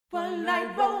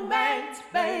Moonlight romance,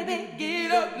 baby,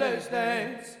 get up, let's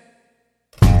dance.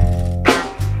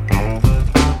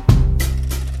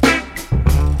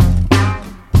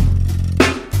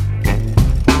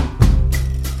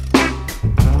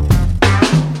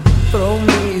 Throw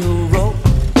me a rope,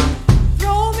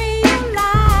 Throw me a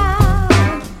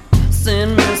line,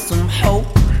 send me some hope.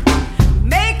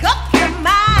 make up your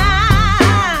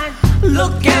mind.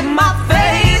 Look at my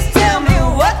face, tell me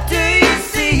what do you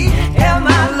see? Am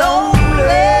I lonely?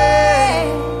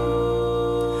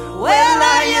 Well,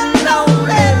 are you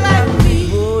lonely like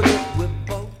me? Would it with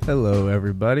both? Hello,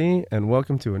 everybody, and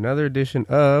welcome to another edition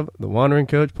of the Wandering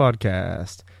Coach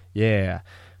Podcast. Yeah,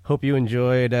 hope you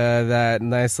enjoyed that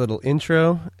nice little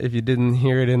intro. If you didn't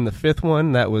hear it in the fifth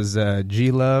one, that was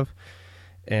G-Love,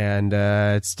 and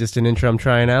it's just an intro I'm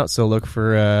trying out, so look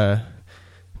for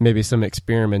maybe some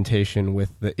experimentation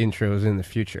with the intros in the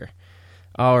future.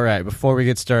 All right, before we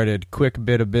get started, quick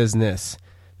bit of business.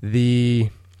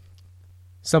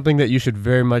 Something that you should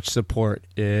very much support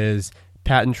is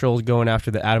Patent Trolls going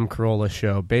after the Adam Carolla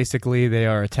show. Basically, they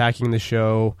are attacking the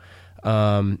show,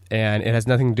 and it has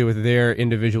nothing to do with their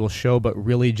individual show, but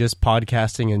really just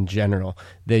podcasting in general.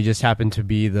 They just happen to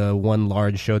be the one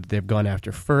large show that they've gone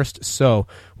after first, so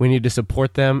we need to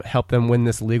support them, help them win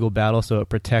this legal battle so it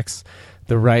protects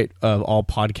the right of all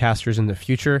podcasters in the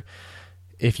future.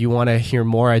 If you want to hear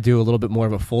more, I do a little bit more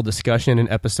of a full discussion in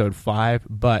episode 5,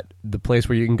 but the place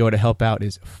where you can go to help out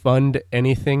is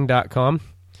fundanything.com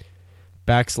 /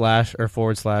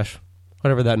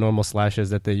 whatever that normal slash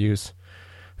is that they use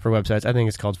for websites. I think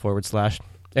it's called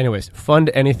 / Anyways,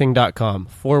 fundanything.com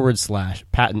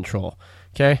 / patent troll.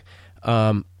 Okay.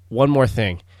 One more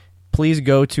thing. Please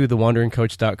go to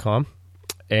thewanderingcoach.com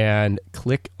and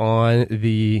click on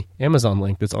the Amazon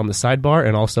link that's on the sidebar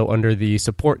and also under the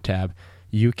support tab.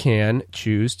 You can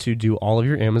choose to do all of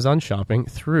your Amazon shopping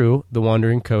through the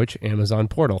Wandering Coach Amazon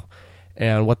portal.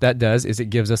 And what that does is it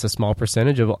gives us a small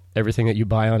percentage of everything that you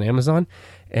buy on Amazon,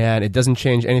 and it doesn't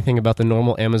change anything about the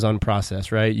normal Amazon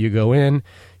process, right? You go in,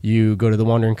 you go to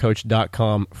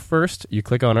thewanderingcoach.com first, you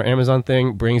click on our Amazon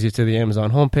thing, brings you to the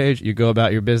Amazon homepage, you go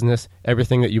about your business.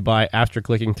 Everything that you buy after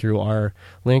clicking through our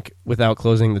link, without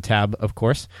closing the tab, of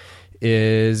course,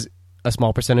 is a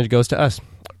small percentage goes to us.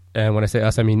 And when I say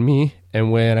us, I mean me.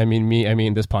 And when I mean me, I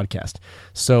mean this podcast.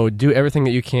 So do everything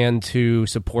that you can to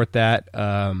support that.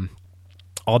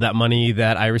 All that money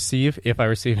that I receive, if I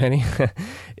receive any,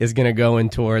 is going to go in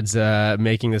towards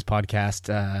making this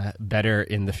podcast better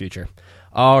in the future.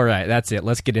 All right, that's it.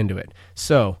 Let's get into it.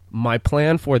 So my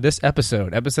plan for this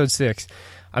episode 6,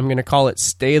 I'm going to call it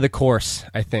Stay the Course,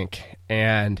 I think.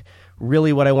 And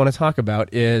really what I want to talk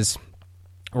about is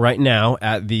right now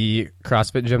at the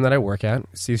CrossFit gym that I work at,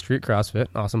 C Street CrossFit,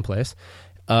 awesome place,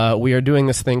 we are doing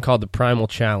this thing called the Primal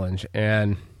Challenge.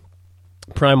 And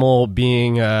Primal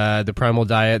being the primal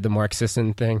diet, the Mark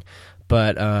Sisson thing,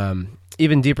 but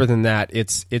even deeper than that,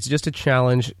 it's just a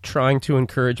challenge trying to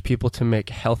encourage people to make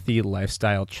healthy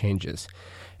lifestyle changes.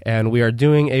 And we are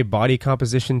doing a body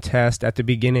composition test at the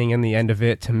beginning and the end of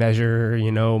it to measure,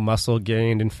 muscle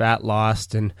gained and fat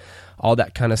lost and all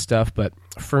that kind of stuff. But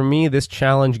for me, this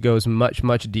challenge goes much,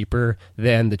 much deeper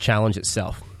than the challenge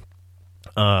itself.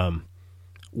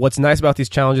 What's nice about these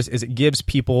challenges is it gives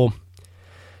people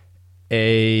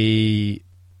a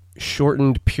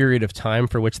shortened period of time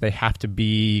for which they have to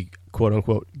be quote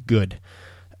unquote good.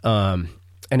 And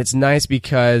it's nice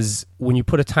because when you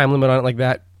put a time limit on it like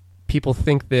that, people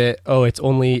think that, oh, it's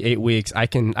only 8 weeks. I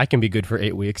can be good for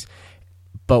 8 weeks.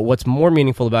 But what's more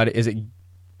meaningful about it is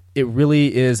it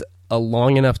really is a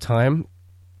long enough time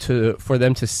for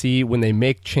them to see when they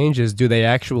make changes, do they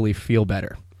actually feel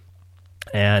better?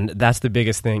 And that's the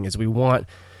biggest thing is we want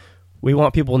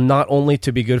people not only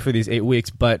to be good for these 8 weeks,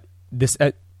 but this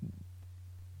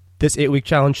 8-week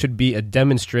challenge should be a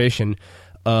demonstration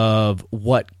of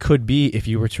what could be if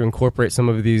you were to incorporate some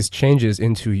of these changes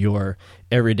into your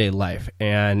everyday life.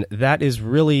 And that is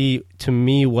really, to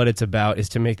me, what it's about, is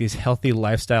to make these healthy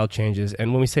lifestyle changes.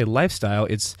 And when we say lifestyle,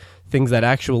 it's things that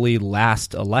actually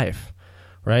last a life,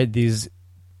 right? These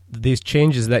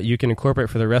changes that you can incorporate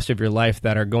for the rest of your life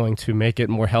that are going to make it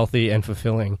more healthy and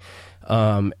fulfilling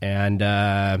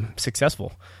and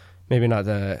successful. Maybe not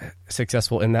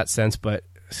successful in that sense, but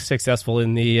successful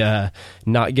in the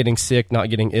not getting sick, not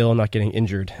getting ill, not getting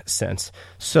injured sense.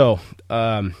 So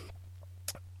the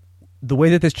way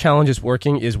that this challenge is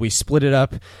working is we split it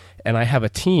up, and I have a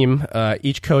team.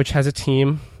 Each coach has a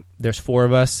team. There's 4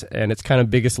 of us, and it's kind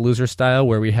of Biggest Loser style,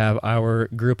 where we have our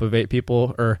group of 8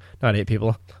 people, or not 8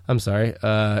 people, I'm sorry.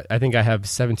 I think I have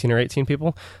 17 or 18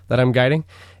 people that I'm guiding.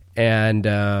 And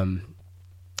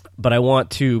But I want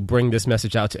to bring this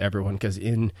message out to everyone because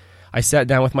I sat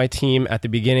down with my team at the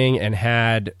beginning and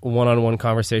had one-on-one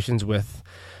conversations with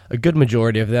a good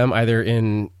majority of them, either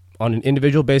on an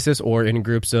individual basis or in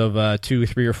groups of 2,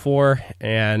 3, or 4,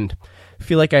 and I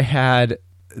feel like I had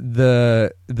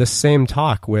the same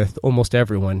talk with almost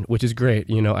everyone, which is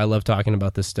great. I love talking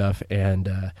about this stuff,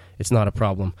 and it's not a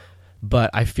problem.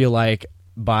 But I feel like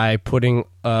by putting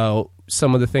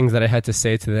some of the things that I had to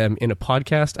say to them in a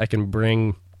podcast, I can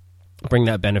bring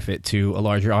that benefit to a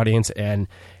larger audience, and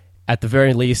at the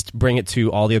very least, bring it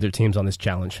to all the other teams on this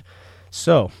challenge.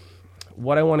 So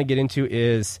what I want to get into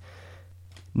is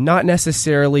not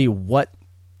necessarily what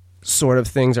sort of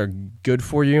things are good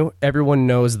for you. Everyone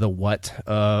knows the what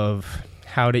of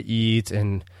how to eat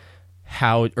and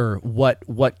how or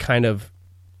what kind of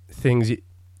things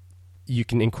you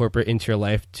can incorporate into your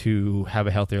life to have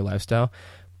a healthier lifestyle.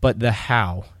 But the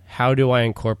how do I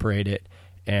incorporate it,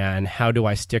 and how do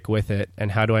I stick with it,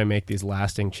 and how do I make these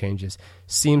lasting changes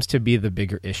seems to be the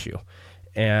bigger issue.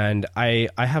 And I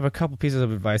have a couple pieces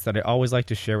of advice that I always like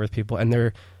to share with people, and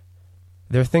they're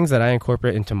things that I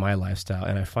incorporate into my lifestyle,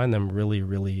 and I find them really,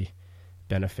 really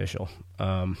beneficial.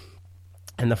 And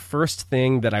the first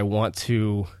thing that I want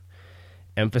to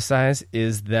emphasize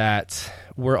is that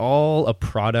we're all a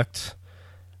product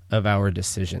of our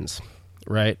decisions,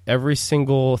 right? Every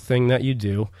single thing that you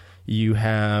do, you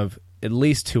have at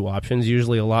least 2 options,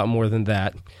 usually a lot more than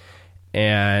that.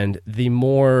 And the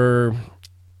more,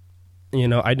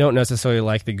 I don't necessarily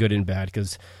like the good and bad,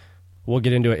 because we'll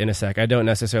get into it in a sec. I don't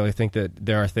necessarily think that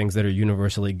there are things that are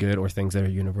universally good or things that are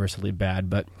universally bad,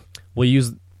 but we'll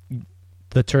use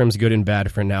the terms good and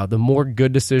bad for now. The more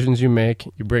good decisions you make,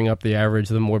 you bring up the average.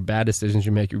 The more bad decisions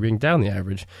you make, you bring down the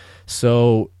average.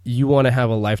 So you want to have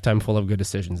a lifetime full of good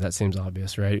decisions. That seems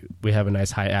obvious, right? We have a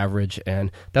nice high average,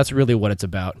 and that's really what it's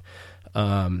about.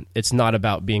 It's not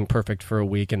about being perfect for a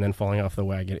week and then falling off the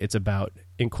wagon. It's about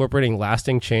incorporating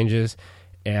lasting changes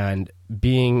and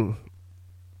being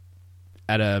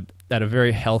at a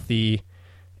very healthy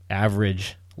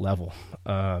average level.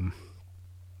 Going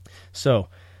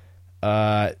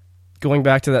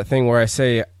back to that thing where I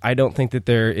say I don't think that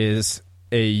there is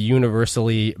a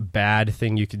universally bad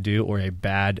thing you could do or a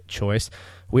bad choice.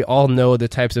 We all know the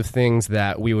types of things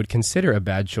that we would consider a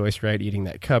bad choice, right? Eating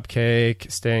that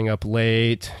cupcake, staying up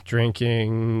late,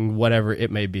 drinking, whatever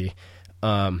it may be.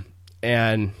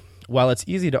 And while it's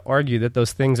easy to argue that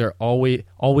those things are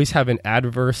always have an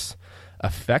adverse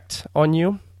effect on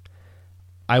you,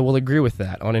 I will agree with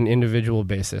that on an individual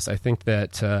basis. I think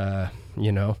that,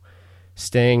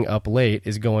 staying up late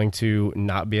is going to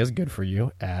not be as good for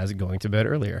you as going to bed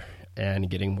earlier and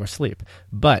getting more sleep.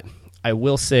 But I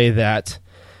will say that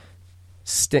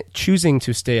choosing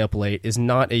to stay up late is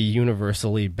not a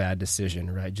universally bad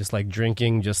decision, right? Just like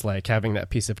drinking, just like having that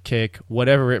piece of cake,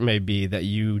 whatever it may be that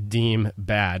you deem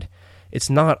bad, it's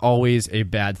not always a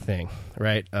bad thing,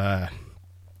 right?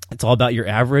 It's all about your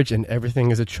average, and everything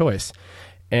is a choice.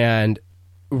 And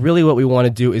really what we want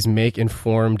to do is make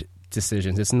informed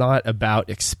decisions. It's not about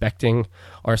expecting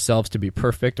ourselves to be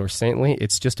perfect or saintly.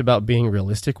 It's just about being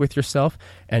realistic with yourself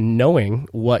and knowing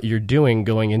what you're doing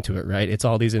going into it, right? It's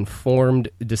all these informed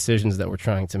decisions that we're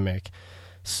trying to make.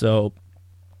 So,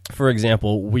 for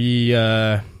example,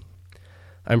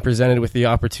 I'm presented with the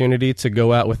opportunity to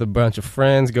go out with a bunch of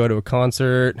friends, go to a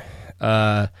concert,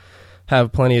 have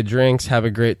plenty of drinks, have a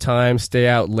great time, stay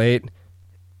out late.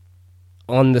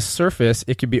 On the surface,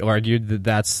 it could be argued that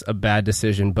that's a bad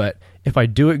decision, but if I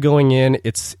do it going in,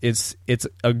 it's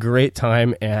a great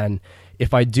time, and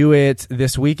if I do it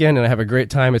this weekend and I have a great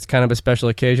time, it's kind of a special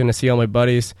occasion to see all my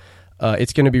buddies.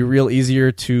 It's going to be real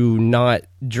easier to not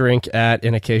drink at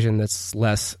an occasion that's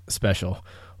less special.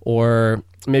 Or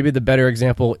maybe the better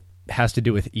example has to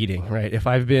do with eating, right? If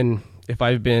I've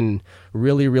been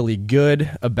really, really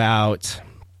good about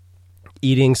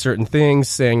eating certain things,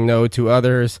 saying no to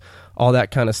others, all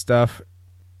that kind of stuff,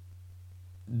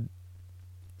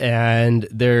 and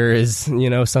there is,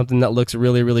 something that looks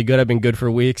really, really good, I've been good for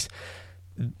weeks.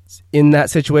 In that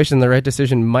situation, the right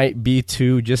decision might be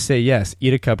to just say yes,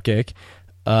 eat a cupcake,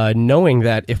 knowing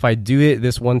that if I do it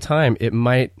this one time, it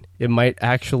might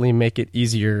actually make it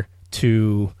easier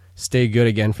to stay good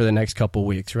again for the next couple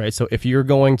weeks, right? So if you're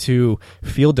going to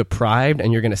feel deprived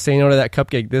and you're going to say no to that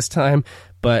cupcake this time,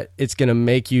 but it's going to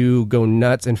make you go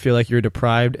nuts and feel like you're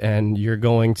deprived, and you're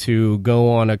going to go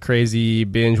on a crazy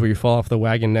binge where you fall off the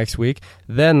wagon next week,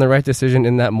 then the right decision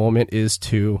in that moment is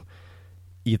to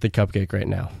eat the cupcake right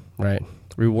now, right?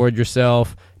 Reward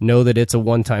yourself, know that it's a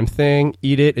one-time thing,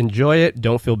 eat it, enjoy it,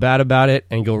 don't feel bad about it,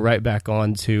 and go right back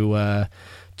on to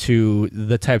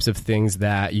the types of things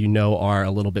that are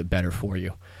a little bit better for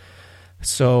you.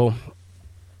 So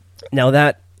now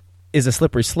that is a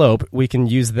slippery slope. We can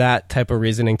use that type of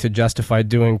reasoning to justify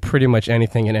doing pretty much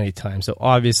anything at any time. So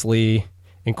obviously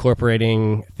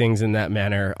incorporating things in that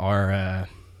manner are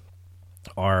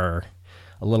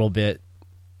a little bit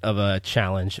of a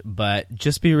challenge, but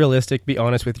just be realistic, be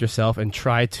honest with yourself, and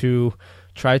try to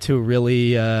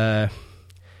really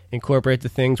incorporate the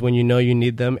things when you know you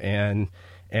need them,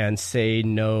 and say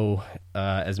no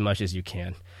as much as you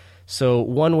can. So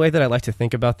one way that I like to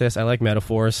think about this, I like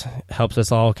metaphors. It helps us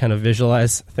all kind of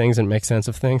visualize things and make sense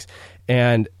of things.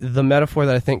 And the metaphor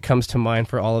that I think comes to mind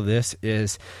for all of this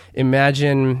is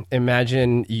imagine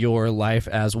your life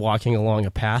as walking along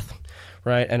a path,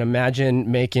 right? And imagine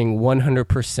making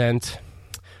 100%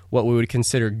 what we would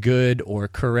consider good or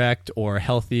correct or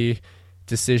healthy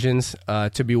decisions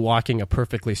to be walking a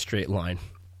perfectly straight line.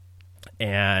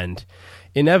 And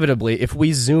inevitably, if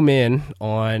we zoom in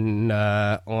on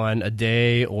a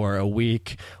day or a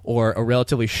week or a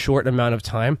relatively short amount of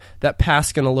time, that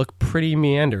path's going to look pretty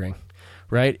meandering,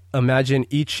 right? Imagine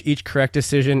each correct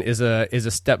decision is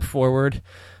a step forward,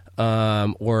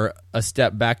 or a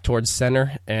step back towards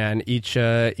center, and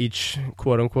each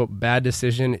quote unquote bad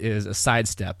decision is a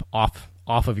sidestep off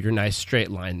of your nice straight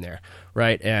line there,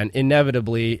 right? And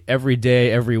inevitably, every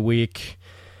day, every week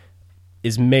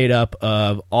is made up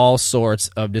of all sorts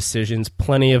of decisions,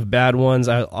 plenty of bad ones.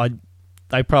 I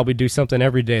probably do something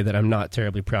every day that I'm not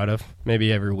terribly proud of,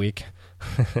 maybe every week.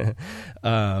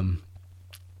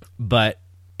 But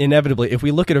inevitably, if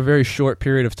we look at a very short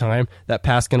period of time, that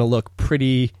path's going to look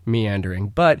pretty meandering.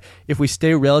 But if we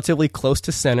stay relatively close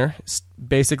to center,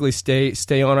 basically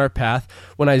stay on our path,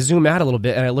 when I zoom out a little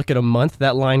bit and I look at a month,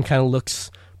 that line kind of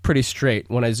looks pretty straight.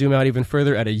 When I zoom out even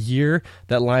further at a year,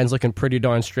 that line's looking pretty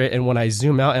darn straight. And when I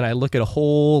zoom out and I look at a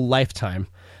whole lifetime,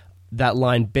 that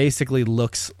line basically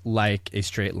looks like a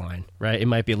straight line, right? It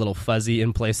might be a little fuzzy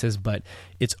in places, but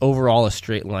it's overall a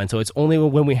straight line. So it's only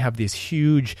when we have these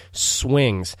huge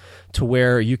swings to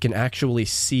where you can actually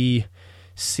see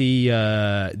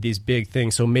these big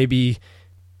things. So maybe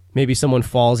someone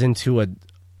falls into a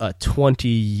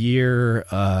 20-year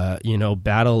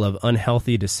battle of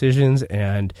unhealthy decisions,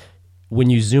 and when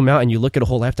you zoom out and you look at a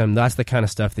whole lifetime, that's the kind of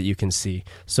stuff that you can see.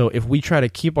 So if we try to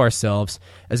keep ourselves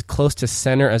as close to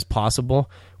center as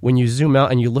possible, when you zoom out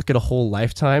and you look at a whole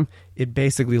lifetime, it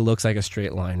basically looks like a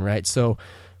straight line, right? So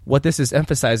what this is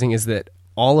emphasizing is that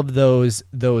all of those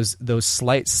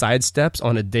slight side steps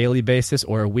on a daily basis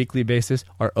or a weekly basis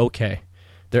are okay.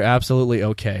 They're absolutely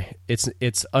okay.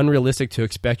 It's unrealistic to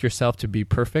expect yourself to be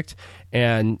perfect,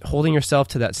 and holding yourself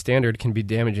to that standard can be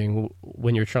damaging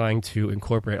when you're trying to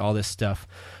incorporate all this stuff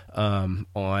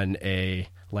on a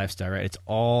lifestyle, right? It's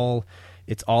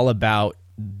all about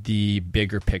the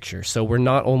bigger picture. So we're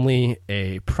not only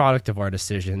a product of our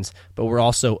decisions, but we're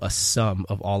also a sum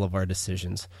of all of our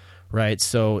decisions, right?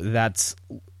 So that's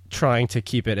trying to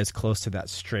keep it as close to that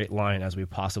straight line as we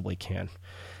possibly can.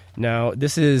 Now,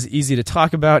 this is easy to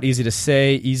talk about, easy to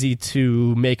say, easy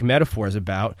to make metaphors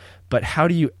about, but how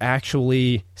do you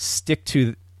actually stick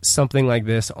to something like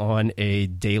this on a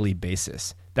daily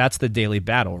basis? That's the daily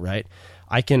battle, right?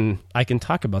 I can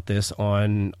talk about this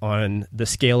on the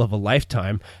scale of a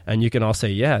lifetime, and you can all say,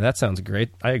 yeah, that sounds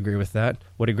great. I agree with that.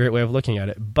 What a great way of looking at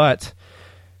it. But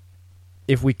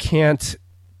if we can't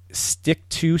stick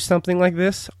to something like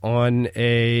this on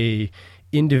a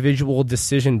individual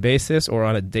decision basis or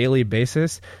on a daily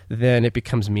basis, then it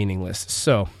becomes meaningless.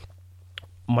 So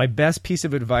my best piece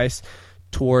of advice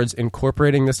towards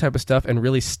incorporating this type of stuff and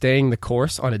really staying the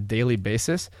course on a daily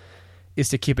basis is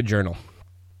to keep a journal.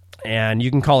 And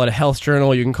you can call it a health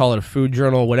journal, you can call it a food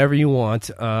journal, whatever you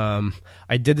want.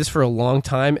 I did this for a long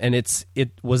time, and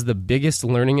it was the biggest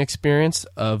learning experience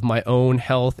of my own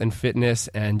health and fitness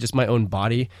and just my own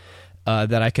body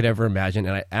that I could ever imagine,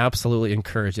 and I absolutely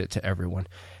encourage it to everyone.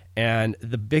 And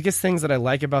the biggest things that I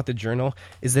like about the journal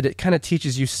is that it kind of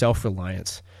teaches you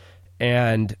self-reliance,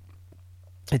 and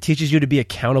it teaches you to be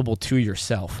accountable to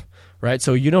yourself, right?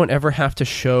 So you don't ever have to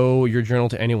show your journal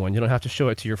to anyone. You don't have to show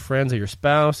it to your friends or your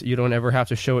spouse. You don't ever have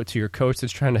to show it to your coach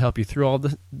that's trying to help you through all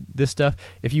this stuff.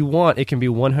 If you want, it can be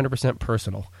 100%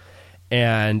 personal.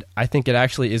 And I think it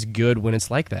actually is good when it's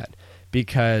like that,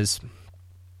 because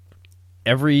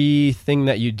everything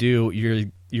that you do,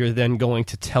 you're then going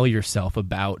to tell yourself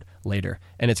about later,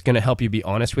 and it's going to help you be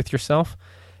honest with yourself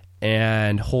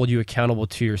and hold you accountable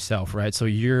to yourself, right? So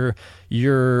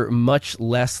you're much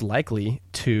less likely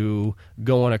to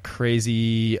go on a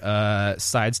crazy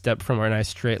sidestep from our nice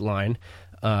straight line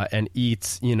and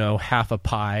eat, half a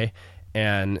pie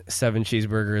and 7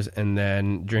 cheeseburgers and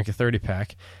then drink a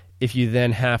 30-pack. if you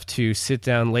then have to sit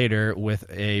down later with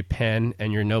a pen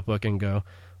and your notebook and go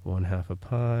 1/2 a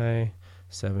pie,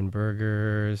 7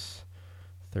 burgers,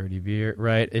 30 beer,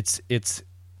 right? It's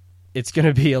going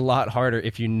to be a lot harder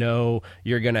if you know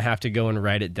you're going to have to go and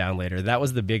write it down later. That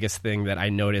was the biggest thing that I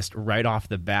noticed right off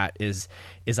the bat is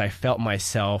I felt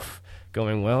myself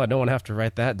going, well, I don't want to have to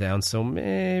write that down, so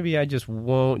maybe I just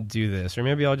won't do this, or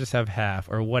maybe I'll just have half,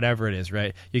 or whatever it is,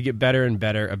 right? You get better and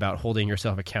better about holding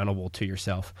yourself accountable to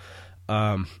yourself.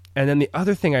 And then the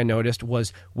other thing I noticed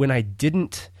was when I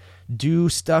didn't do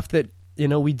stuff that,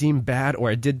 we deem bad, or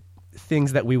I did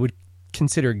things that we would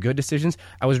consider good decisions,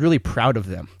 I was really proud of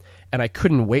them. And I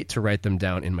couldn't wait to write them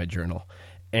down in my journal.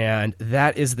 And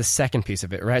that is the second piece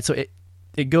of it, right? So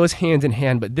it goes hand in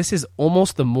hand, but this is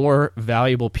almost the more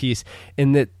valuable piece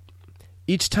in that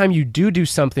each time you do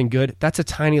something good, that's a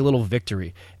tiny little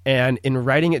victory. And in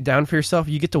writing it down for yourself,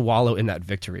 you get to wallow in that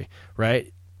victory,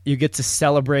 right? You get to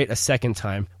celebrate a second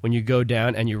time when you go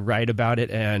down and you write about it,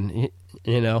 and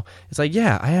it's like,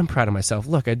 yeah, I am proud of myself.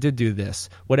 Look, I did do this,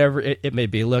 whatever it may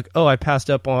be. Look, I passed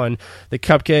up on the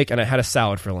cupcake and I had a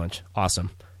salad for lunch.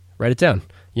 Awesome. Write it down,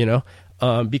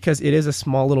 because it is a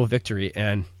small little victory.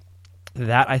 And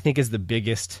that, I think, is the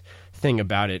biggest thing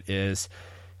about it is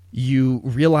you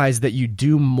realize that you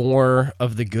do more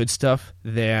of the good stuff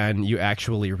than you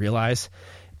actually realize.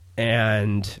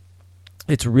 And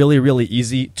it's really, really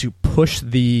easy to push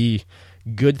the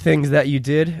good things that you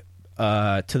did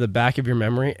to the back of your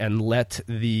memory and let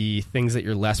the things that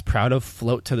you're less proud of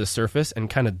float to the surface and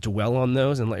kind of dwell on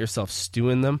those and let yourself stew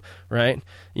in them, right?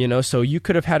 So you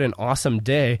could have had an awesome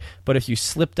day, but if you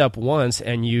slipped up once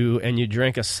and you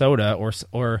drank a soda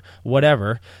or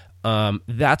whatever,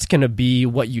 that's going to be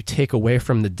what you take away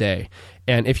from the day.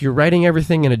 And if you're writing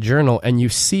everything in a journal and you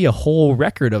see a whole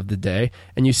record of the day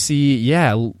and you see,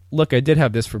 yeah, look, I did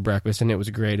have this for breakfast and it was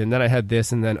great. And then I had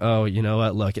this, and then, oh, you know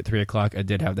what? Look, at 3:00, I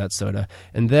did have that soda.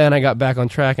 And then I got back on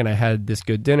track and I had this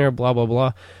good dinner, blah, blah,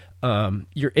 blah.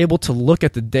 You're able to look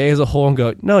at the day as a whole and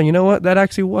go, no, you know what? That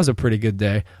actually was a pretty good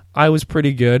day. I was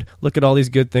pretty good. Look at all these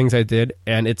good things I did.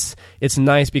 And it's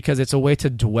nice because it's a way to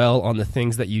dwell on the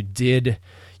things that you did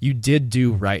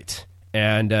do right.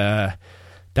 And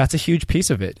that's a huge piece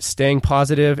of it. Staying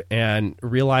positive and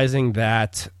realizing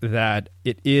that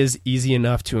it is easy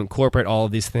enough to incorporate all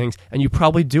of these things, and you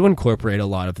probably do incorporate a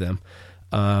lot of them.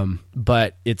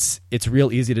 But it's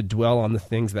real easy to dwell on the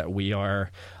things that we are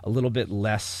a little bit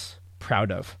less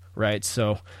proud of, right?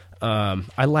 So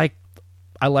I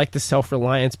like the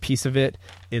self-reliance piece of it.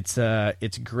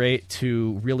 It's great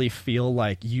to really feel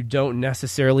like you don't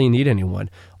necessarily need anyone.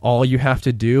 All you have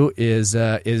to do is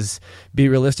be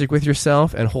realistic with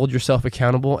yourself and hold yourself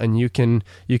accountable, and you can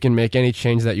make any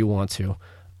change that you want to.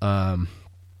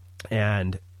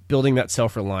 And building that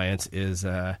self-reliance is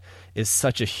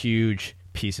such a huge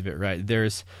piece of it, right?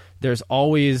 There's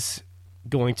always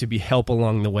going to be help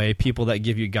along the way, people that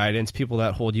give you guidance, people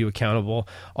that hold you accountable,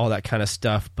 all that kind of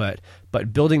stuff. But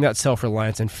building that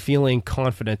self-reliance and feeling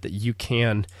confident that you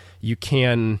can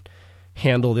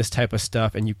handle this type of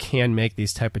stuff and you can make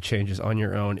these type of changes on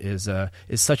your own is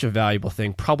such a valuable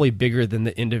thing, probably bigger than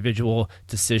the individual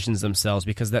decisions themselves,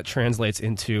 because that translates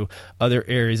into other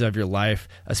areas of your life,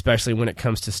 especially when it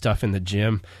comes to stuff in the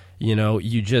gym.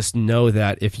 You just know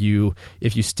that if you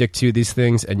stick to these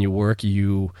things and you work,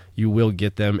 you will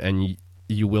get them, and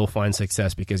you will find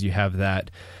success because you have that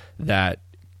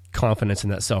confidence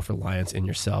and that self-reliance in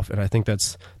yourself. And I think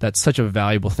that's such a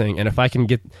valuable thing. And if I can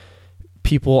get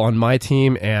people on my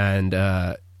team and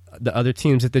the other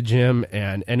teams at the gym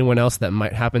and anyone else that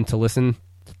might happen to listen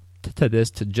to this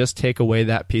to just take away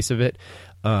that piece of it,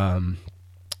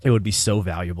 it would be so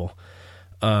valuable.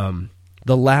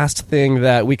 The last thing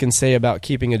that we can say about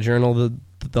keeping a journal,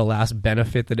 the last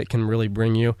benefit that it can really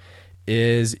bring you,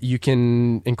 is you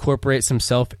can incorporate some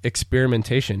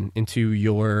self-experimentation into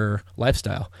your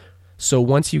lifestyle. So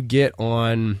once you get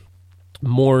on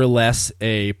more or less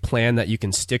a plan that you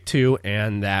can stick to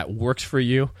and that works for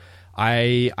you,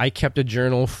 I kept a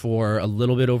journal for a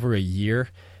little bit over a year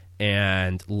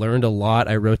and learned a lot.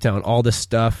 I wrote down all this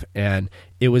stuff, and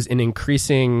it was an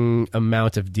increasing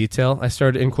amount of detail. I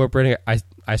started incorporating it.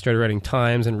 I started writing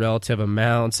times and relative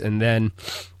amounts, and then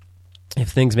if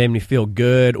things made me feel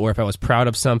good, or if I was proud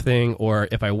of something, or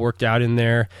if I worked out in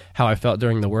there, how I felt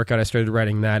during the workout, I started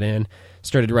writing that in.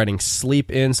 Started writing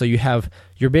sleep in. So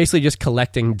you're basically just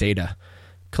collecting data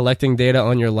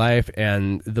on your life,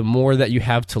 and the more that you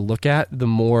have to look at, the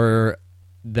more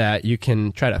that you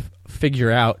can try to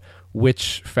figure out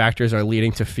which factors are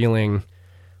leading to feeling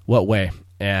what way.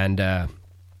 And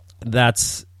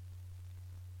that's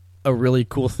a really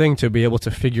cool thing to be able to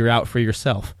figure out for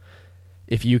yourself.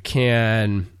 if you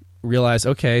can realize,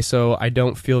 okay, so I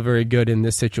don't feel very good in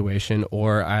this situation,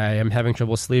 or I am having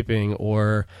trouble sleeping,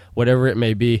 or whatever it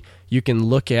may be, you can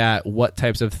look at what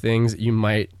types of things you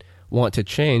might want to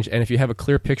change. And if you have a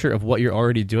clear picture of what you're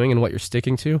already doing and what you're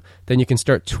sticking to, then you can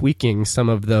start tweaking some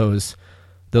of those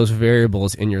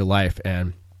variables in your life.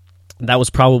 And that was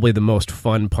probably the most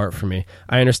fun part for me.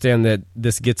 I understand that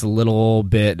this gets a little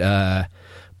bit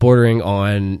bordering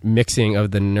on mixing of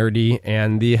the nerdy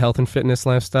and the health and fitness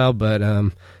lifestyle, but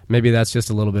maybe that's just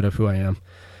a little bit of who I am.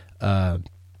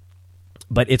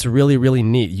 But it's really, really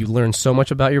neat. You learn so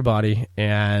much about your body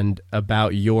and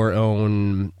about your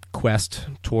own quest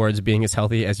towards being as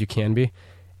healthy as you can be.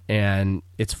 And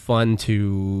it's fun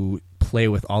to play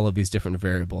with all of these different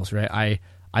variables, right?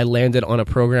 I landed on a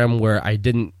program where I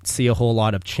didn't see a whole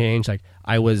lot of change. Like,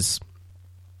 I was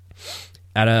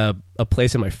at a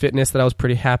place in my fitness that I was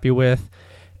pretty happy with,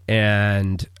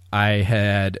 and I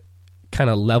had kind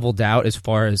of leveled out as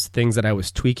far as things that I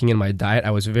was tweaking in my diet.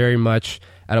 I was very much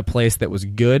at a place that was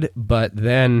good, but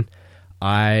then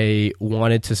I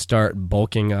wanted to start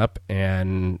bulking up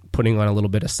and putting on a little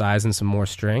bit of size and some more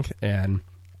strength, and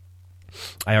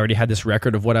I already had this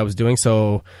record of what I was doing.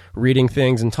 So reading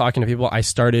things and talking to people, I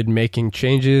started making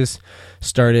changes,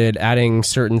 started adding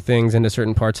certain things into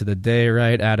certain parts of the day,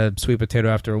 right? Add a sweet potato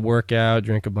after a workout,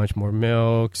 drink a bunch more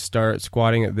milk, start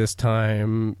squatting at this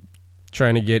time,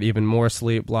 trying to get even more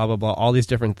sleep, blah, blah, blah, all these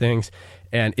different things.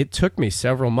 And it took me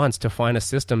several months to find a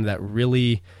system that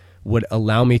really would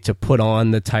allow me to put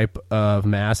on the type of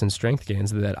mass and strength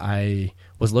gains that I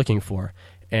was looking for.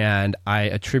 And I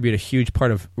attribute a huge part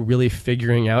of really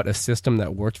figuring out a system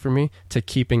that worked for me to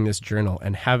keeping this journal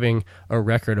and having a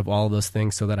record of all of those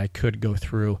things so that I could go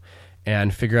through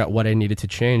and figure out what I needed to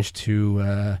change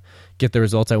to get the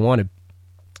results I wanted.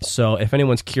 So if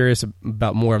anyone's curious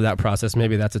about more of that process,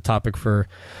 maybe that's a topic for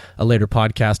a later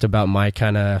podcast about my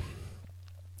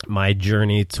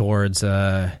journey towards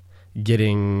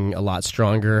getting a lot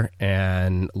stronger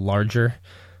and larger.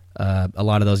 A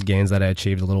lot of those gains that I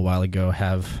achieved a little while ago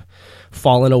have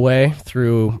fallen away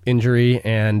through injury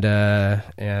and a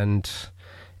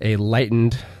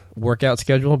lightened workout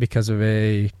schedule because of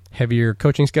a heavier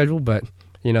coaching schedule. But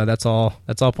that's all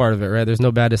part of it, right? There's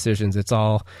no bad decisions. It's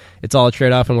all a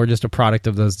trade-off, and we're just a product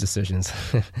of those decisions.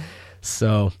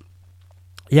 So,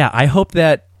 yeah, I hope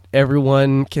that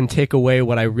everyone can take away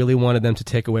what I really wanted them to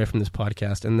take away from this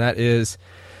podcast, and that is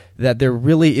that there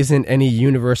really isn't any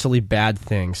universally bad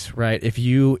things, right? If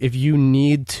you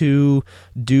need to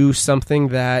do something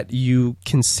that you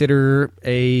consider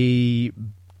a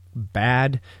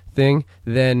bad thing,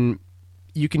 then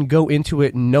you can go into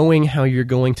it knowing how you're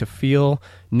going to feel,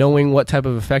 knowing what type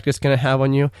of effect it's going to have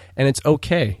on you, and it's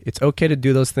okay. It's okay to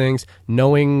do those things,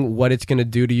 knowing what it's going to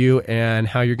do to you and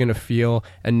how you're going to feel,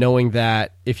 and knowing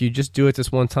that if you just do it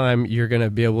this one time, you're going to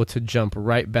be able to jump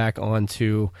right back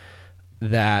onto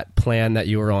that plan that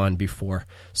you were on before.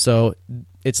 So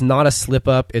it's not a slip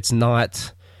up. It's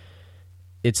not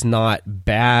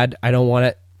bad. I don't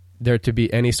want there to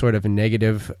be any sort of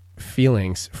negative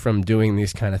feelings from doing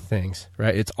these kind of things,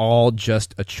 right? It's all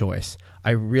just a choice.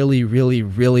 I really, really,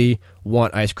 really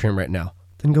want ice cream right now.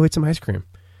 Then go eat some ice cream.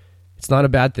 It's not a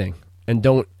bad thing. And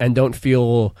don't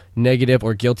feel negative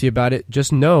or guilty about it.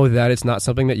 Just know that it's not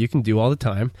something that you can do all the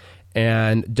time,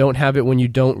 and don't have it when you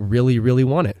don't really, really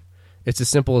want it. It's as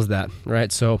simple as that,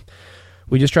 right? So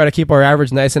we just try to keep our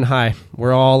average nice and high.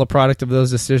 We're all a product of those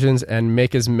decisions, and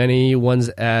make as many ones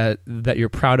that you're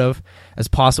proud of as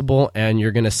possible, and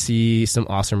you're going to see some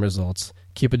awesome results.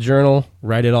 Keep a journal,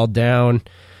 write it all down,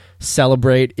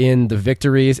 celebrate in the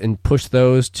victories and push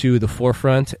those to the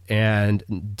forefront, and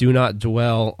do not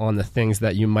dwell on the things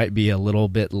that you might be a little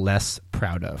bit less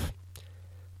proud of.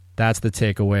 That's the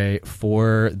takeaway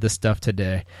for the stuff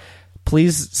today.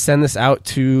 Please send this out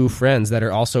to friends that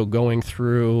are also going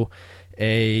through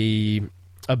a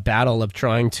battle of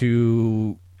trying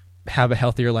to have a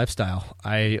healthier lifestyle.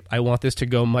 I want this to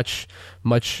go much,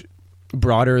 much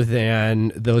broader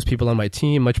than those people on my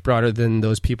team, much broader than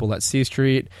those people at C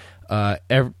Street. I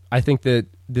think that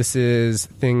this is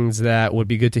things that would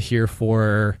be good to hear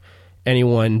for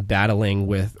anyone battling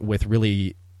with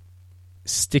really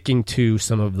sticking to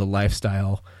some of the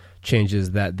lifestyle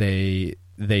changes that they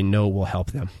know will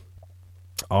help them.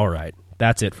 All right,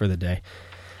 that's it for the day.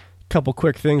 Couple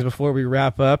quick things before we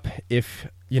wrap up. If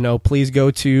please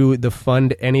go to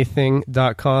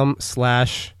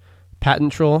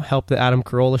thefundanything.com/patent troll. Help the Adam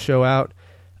Carolla show out.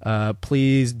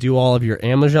 Please do all of your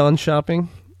Amazon shopping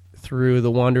through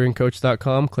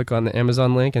thewanderingcoach.com. Click on the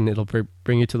Amazon link and it'll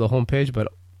bring you to the homepage, but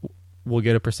we'll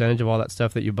get a percentage of all that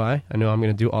stuff that you buy. I know I'm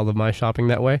going to do all of my shopping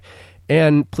that way.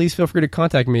 And please feel free to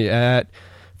contact me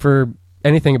for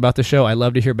anything about the show. I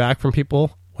love to hear back from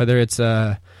people, whether it's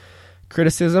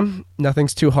criticism,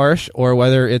 nothing's too harsh, or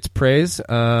whether it's praise.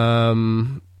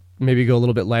 Maybe go a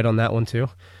little bit light on that one too.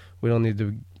 We don't need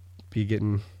to be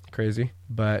getting crazy,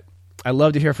 but I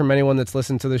love to hear from anyone that's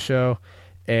listened to the show,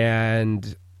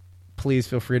 and please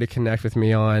feel free to connect with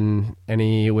me on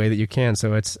any way that you can.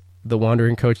 So it's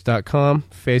thewanderingcoach.com,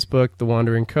 Facebook, The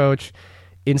Wandering Coach,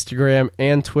 Instagram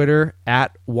and Twitter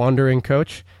at Wandering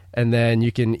Coach. And then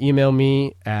you can email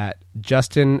me at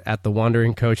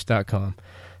justin@thewanderingcoach.com.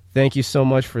 Thank you so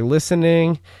much for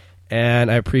listening,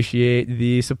 and I appreciate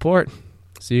the support.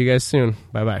 See you guys soon.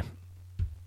 Bye-bye.